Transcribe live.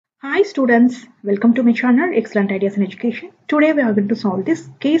Hi students, welcome to my channel Excellent Ideas in Education. Today we are going to solve this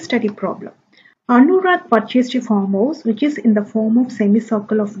case study problem. Anurag purchased a farmhouse which is in the form of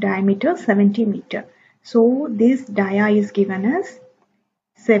semicircle of diameter 70 meter. So this dia is given as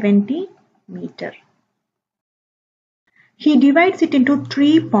 70 meter. He divides it into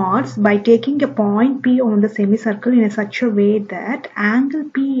three parts by taking a point P on the semicircle in such a way that angle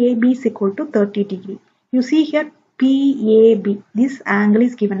PAB is equal to 30 degree. You see here PAB, this angle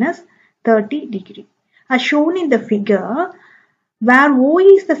is given as 30 degree. As shown in the figure, where O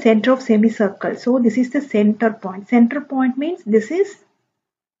is the center of semicircle. So this is the center point. Center point means this is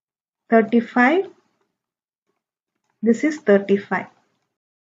 35, this is 35.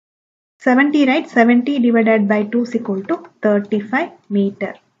 70, right? 70 divided by 2 is equal to 35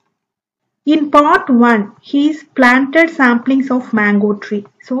 meter. In part 1, he's planted samplings of mango tree.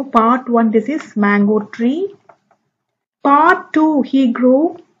 So part 1, this is mango tree. Part 2, he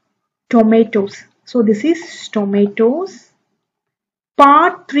grew tomatoes. So this is tomatoes.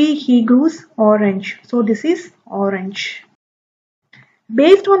 Part 3, he grows orange. So this is orange.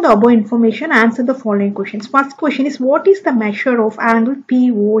 Based on the above information, answer the following questions. First question is, what is the measure of angle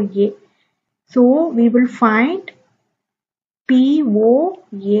POA? So we will find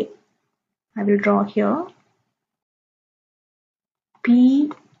POA. I will draw here.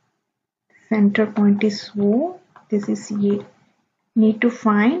 P center point is O. This is A. Need to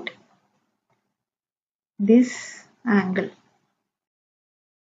find this angle.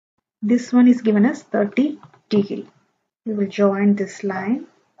 This one is given as 30 degree. We will join this line.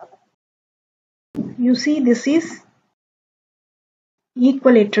 You see this is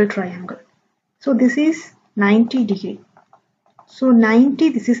equilateral triangle. So this is 90 degree. So 90,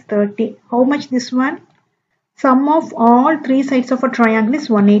 this is 30. How much this one? Sum of all three sides of a triangle is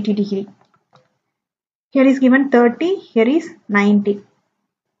 180 degree. Here is given 30, here is 90.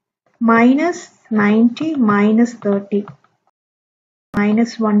 Minus 90 minus 30.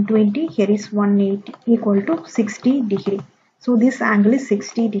 Minus 120, here is 180 equal to 60 degree. So this angle is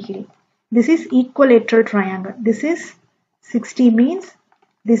 60 degree. This is equilateral triangle. This is 60 means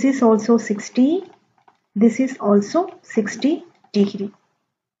this is also 60. This is also 60 degree.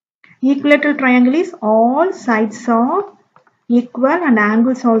 Equilateral triangle is all sides are equal and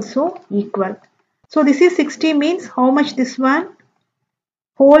angles also equal. So this is 60 means how much this one?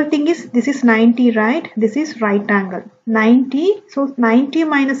 Whole thing is, this is 90, right? This is right angle. 90. So 90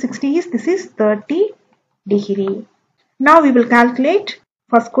 minus 60 is, this is 30 degree. Now we will calculate.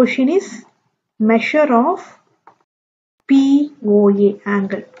 First question is measure of POA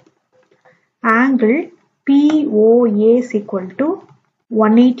angle. Angle POA is equal to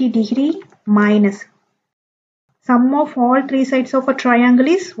 180 degree minus sum of all three sides of a triangle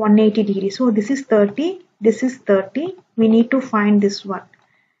is 180 degree. So this is 30, this is 30. We need to find this one.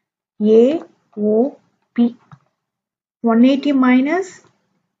 AOP. 180 minus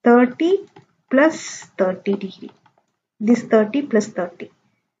 30 plus 30 degree. This 30 plus 30.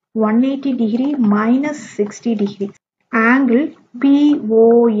 180 degree minus 60 degree. Angle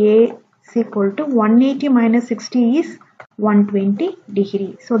POA is equal to 180 minus 60 is 120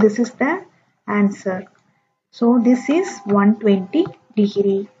 degree. So this is the answer. So this is 120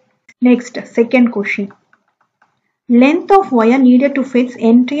 degree. Next, second question. Length of wire needed to fence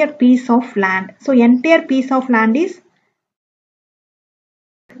entire piece of land. So entire piece of land is,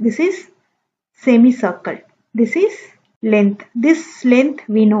 this is semicircle. This is length. This length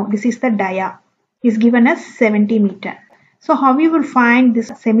we know, this is the dia, is given as 70 meter. So how we will find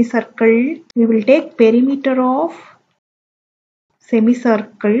this semicircle? We will take perimeter of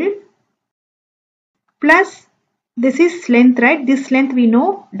semicircle plus this is length, right? This length we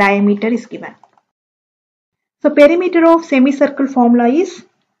know, diameter is given. So perimeter of semicircle formula is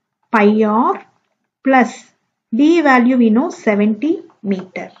pi r plus d value we know 70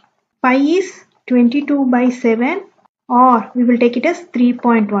 meter. Pi is 22 by 7 or we will take it as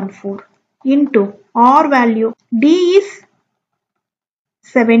 3.14 into r value. D is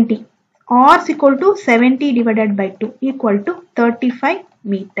 70. R is equal to 70 divided by 2 equal to 35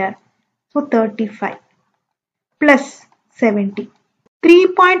 meter. So 35 plus 70.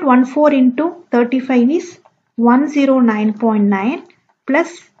 3.14 into 35 is 109.9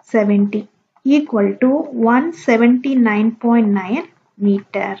 plus 70 equal to 179.9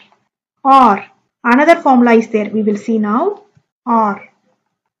 meter. Or another formula is there. We will see now. R,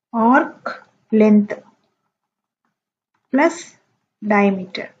 arc length plus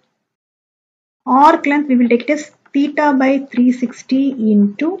diameter. Arc length we will take it as theta by 360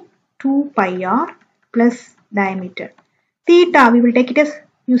 into 2 pi r plus diameter. Theta we will take it as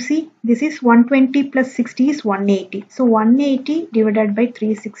You see, this is 120 plus 60 is 180. So 180 divided by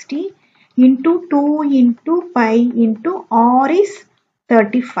 360 into 2 into pi into r is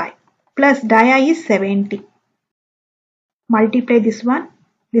 35 plus dia is 70. Multiply this one.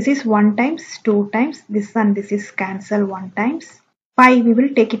 This is 1 times, 2 times. This one, this is cancel 1 times. Pi we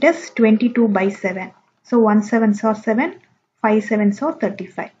will take it as 22 by 7. So 1 sevens are 7, 5 sevens are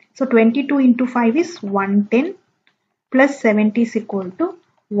 35. So 22 into 5 is 110 plus 70 is equal to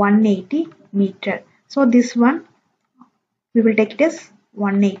 180 meter. So this one we will take it as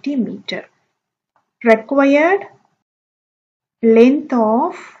 180 meter. Required length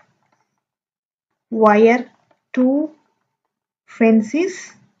of wire to fence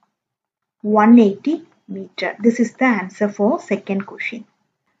is 180 meter. This is the answer for second question.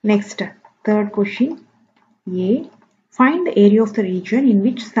 Next, third question. A. Find the area of the region in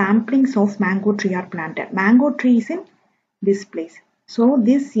which samplings of mango tree are planted. Mango tree is in this place. So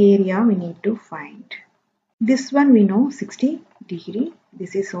this area we need to find. This one we know 60 degree.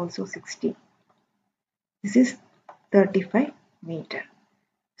 This is also 60. This is 35 meter.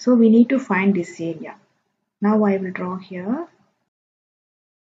 So we need to find this area. Now I will draw here.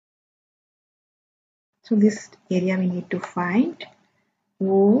 So this area we need to find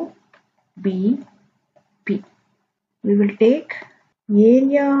O, B, P. We will take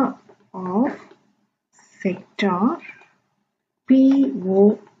area of sector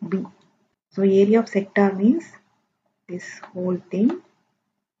POB. So area of sector means this whole thing.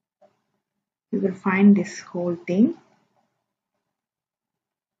 We will find this whole thing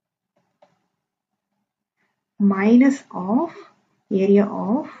minus of area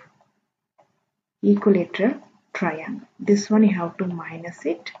of equilateral triangle. This one you have to minus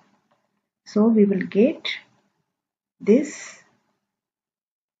it. So we will get this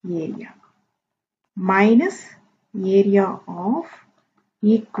area minus area of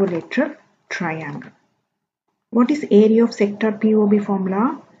equilateral triangle. What is area of sector POB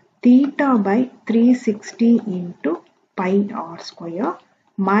formula? Theta by 360 into pi r square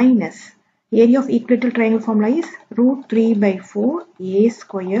minus area of equilateral triangle formula is root 3 by 4 a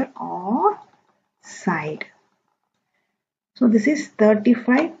square or side. So this is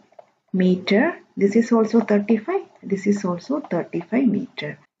 35 meter. This is also 35. This is also 35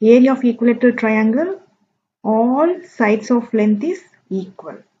 meter. Area of equilateral triangle, all sides of length is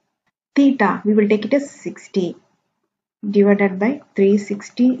equal. Theta we will take it as 60 divided by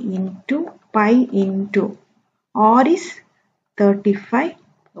 360 into pi into r is 35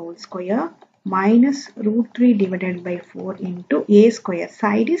 whole square minus root 3 divided by 4 into a square.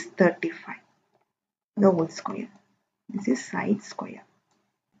 Side is 35 the whole square. This is side square.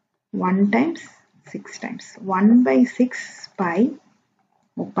 1 times 6 times 1 by 6 pi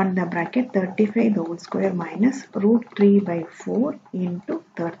open the bracket 35 the whole square minus root 3 by 4 into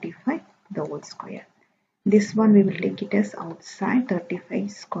 35 the whole square. This one we will take it as outside.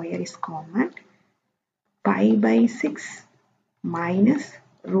 35 square is common. Pi by 6 minus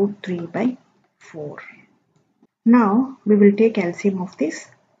root 3 by 4. Now we will take LCM of this.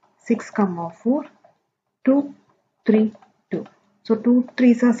 6 comma 4, 2, 3, 2. So 2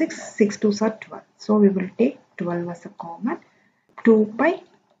 3s are 6, 6 2s are 12. So we will take 12 as a common. 2 pi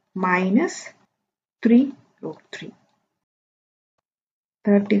minus 3 root 3.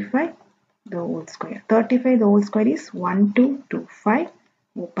 35 the whole square. 35 the whole square is 1225.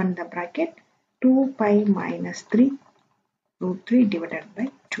 Open the bracket. 2 pi minus 3 root 3 divided by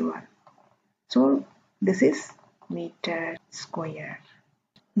 12. So this is meter square.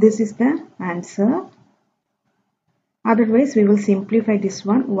 This is the answer. Otherwise we will simplify this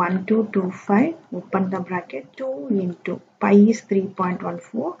one. 1225 open the bracket. 2 into pi is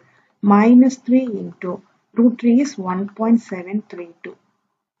 3.14 minus 3 into root 3 is 1.732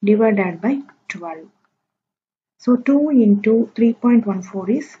 divided by 12. So 2 into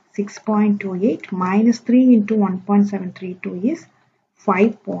 3.14 is 6.28 minus 3 into 1.732 is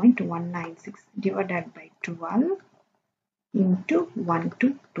 5.196 divided by 12 into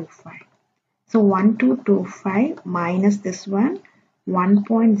 1225. So 1225 minus this one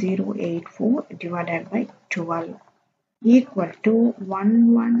 1.084 divided by 12 equal to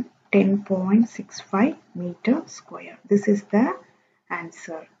 1110.65 meter square. This is the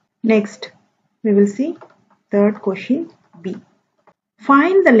answer. Next we will see third question B.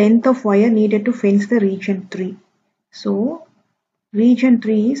 Find the length of wire needed to fence the region 3. So region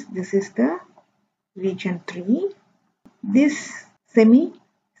 3 is, this is the region 3. This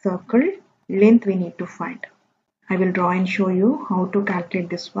semicircle length we need to find. I will draw and show you how to calculate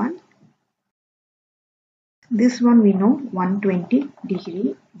this one. This one we know 120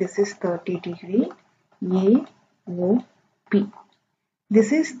 degree. This is 30 degree. A, O, P.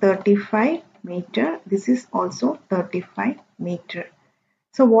 This is 35 meter. This is also 35 meter.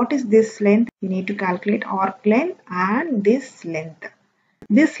 So what is this length? We need to calculate arc length and this length.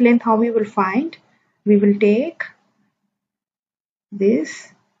 This length how we will find? We will take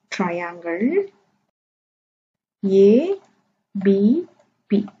this triangle A, B,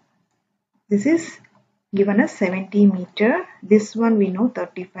 P. This is given as 70 meter. This one we know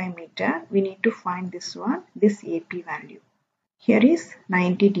 35 meter. We need to find this one, this AP value. Here is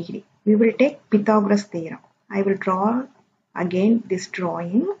 90 degree. We will take Pythagoras theorem. I will draw again this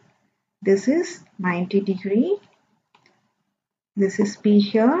drawing. This is 90 degree. This is P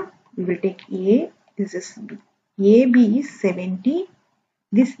here. We will take A. This is B. AB is 70.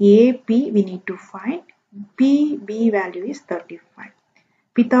 This AP we need to find. PB value is 35.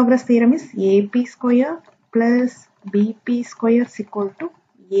 Pythagoras theorem is AP square plus BP square is equal to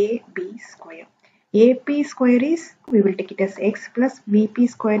AB square. AP square is, we will take it as x plus BP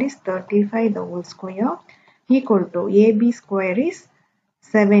square is 35 the whole square equal to AB square is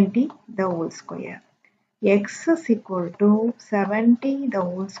 70 the whole square. X is equal to 70 the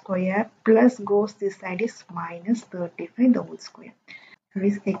whole square plus goes this side is minus 35 the whole square. That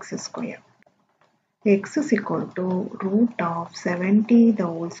is x square. X is equal to root of 70 the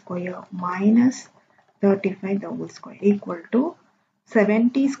whole square minus 35 the whole square equal to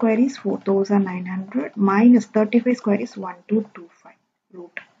 70 square is 4900 minus 35 square is 1225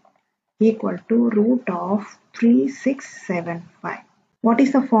 root equal to root of 3675. What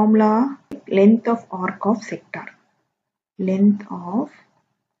is the formula? Length of arc of sector. Length of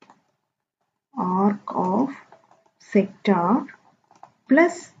arc of sector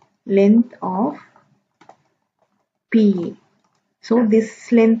plus length of PA. So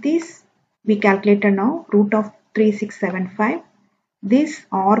this length is, we calculated now, root of 3675. This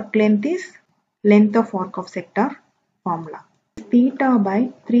arc length is length of arc of sector formula. Theta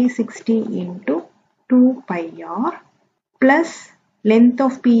by 360 into 2 pi r plus length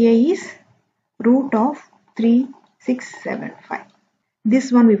of PA is root of 3675.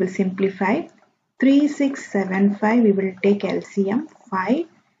 This one we will simplify. 3675 we will take LCM. 5,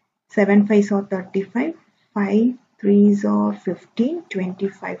 7 5s are 35, 5 3s are 15,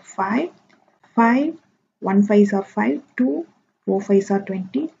 25, 5, 5, 1 5s are 5, 2, 4 5s are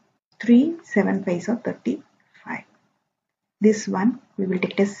 20, 3, 7 5s are 35. This one we will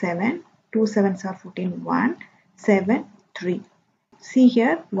take as 7, 2 7s are 14, 1, 7, 3. See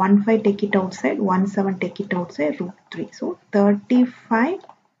here, 1 5 take it outside, 1 7 take it outside, root 3. So 35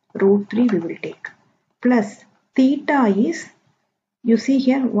 root 3 we will take. Plus theta is, you see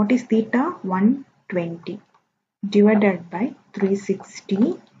here, what is theta? 120 divided by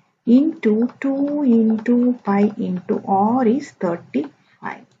 360 into 2 into pi into r is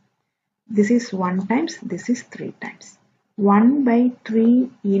 35. This is 1 times, this is 3 times. 1 by 3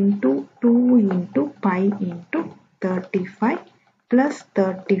 into 2 into pi into 35 plus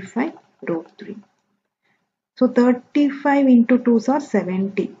 35 root 3. So 35 into 2s are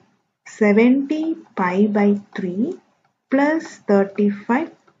 70. 70 pi by 3 plus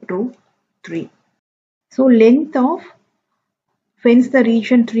 35 root 3. So length of fence the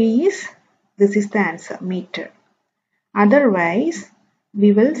region 3 is, this is the answer, meter. Otherwise,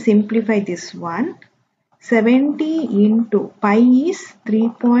 we will simplify this one. 70 into pi is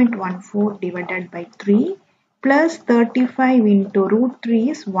 3.14 divided by 3 plus 35 into root 3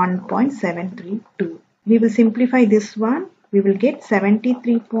 is 1.732. We will simplify this one. We will get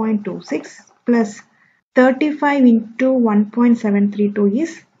 73.26 plus 35 into 1.732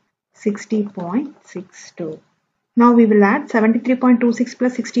 is 60.62. Now we will add 73.26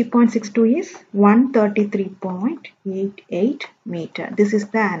 plus 60.62 is 133.88 meter. This is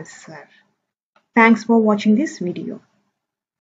the answer. Thanks for watching this video.